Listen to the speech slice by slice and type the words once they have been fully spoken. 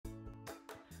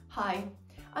Hi,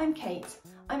 I'm Kate.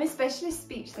 I'm a specialist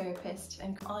speech therapist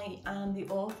and I am the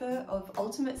author of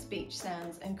Ultimate Speech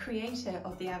Sounds and creator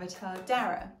of the avatar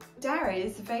DARA. DARA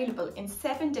is available in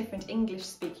 7 different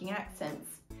English-speaking accents.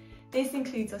 This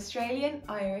includes Australian,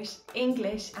 Irish,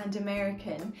 English and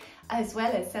American, as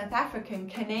well as South African,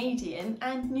 Canadian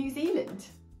and New Zealand.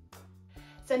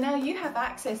 So now you have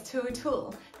access to a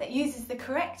tool that uses the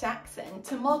correct accent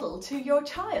to model to your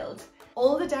child.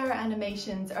 All the DARA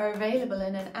animations are available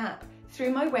in an app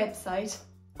through my website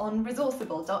on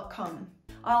Resourceible.com.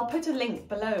 I'll put a link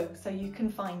below so you can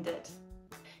find it.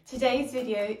 Today's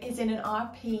video is in an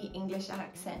RP English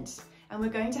accent and we're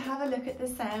going to have a look at the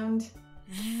sound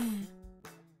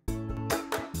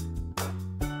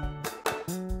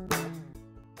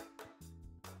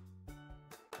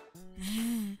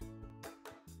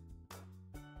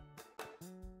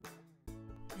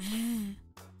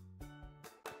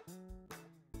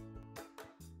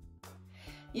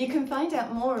You can find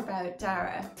out more about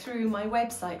DARA through my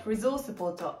website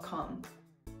Resourceible.com.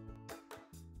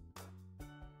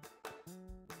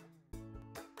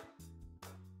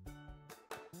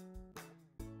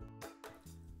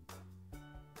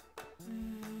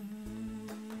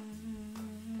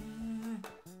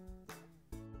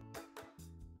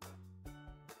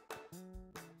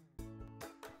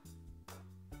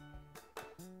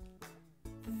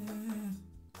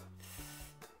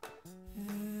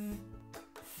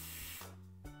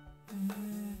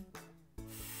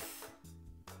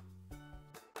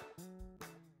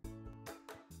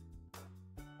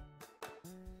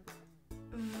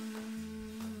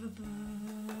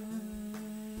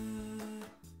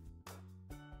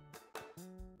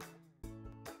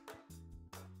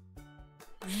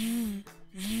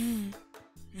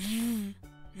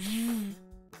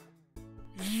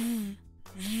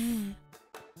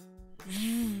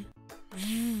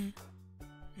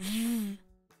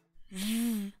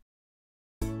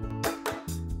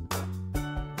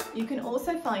 You can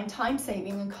also find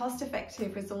time-saving and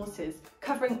cost-effective resources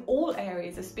covering all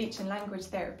areas of speech and language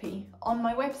therapy on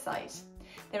my website.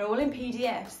 They're all in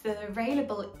PDFs that are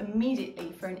available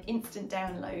immediately for an instant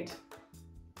download.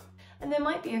 And there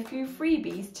might be a few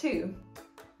freebies too.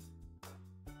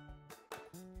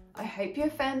 I hope you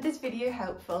have found this video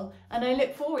helpful and I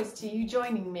look forward to you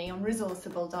joining me on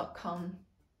Resourceible.com.